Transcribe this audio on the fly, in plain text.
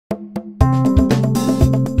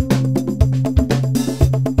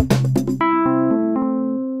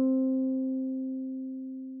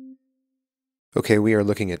Okay, we are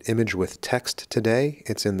looking at image with text today.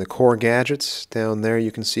 It's in the core gadgets. Down there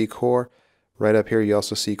you can see core. Right up here you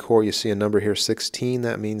also see core. You see a number here 16.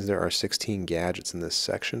 That means there are 16 gadgets in this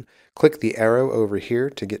section. Click the arrow over here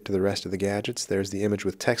to get to the rest of the gadgets. There's the image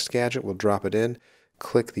with text gadget. We'll drop it in.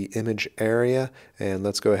 Click the image area and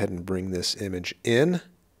let's go ahead and bring this image in.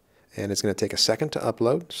 And it's going to take a second to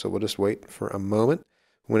upload, so we'll just wait for a moment.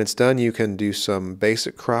 When it's done, you can do some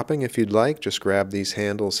basic cropping if you'd like. Just grab these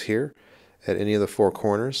handles here at any of the four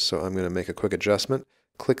corners. So I'm going to make a quick adjustment.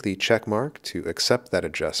 Click the check mark to accept that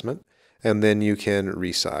adjustment, and then you can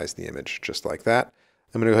resize the image just like that.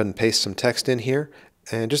 I'm going to go ahead and paste some text in here.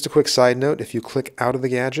 And just a quick side note, if you click out of the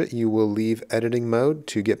gadget, you will leave editing mode.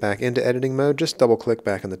 To get back into editing mode, just double click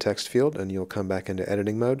back in the text field and you'll come back into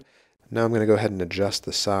editing mode. Now I'm going to go ahead and adjust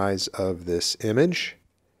the size of this image.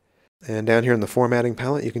 And down here in the formatting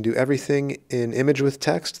palette, you can do everything in image with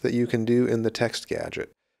text that you can do in the text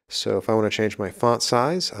gadget. So if I want to change my font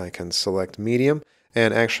size, I can select medium.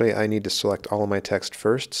 And actually, I need to select all of my text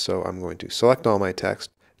first. So I'm going to select all my text.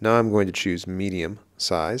 Now I'm going to choose medium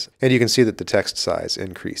size. And you can see that the text size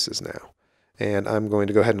increases now. And I'm going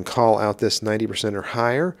to go ahead and call out this 90% or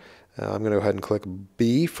higher. I'm going to go ahead and click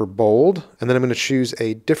B for bold, and then I'm going to choose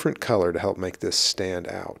a different color to help make this stand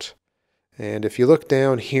out. And if you look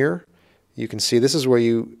down here, you can see this is where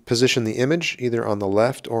you position the image, either on the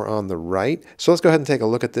left or on the right. So let's go ahead and take a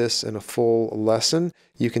look at this in a full lesson.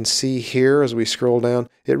 You can see here as we scroll down,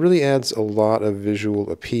 it really adds a lot of visual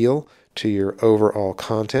appeal to your overall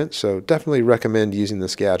content. So definitely recommend using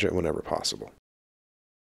this gadget whenever possible.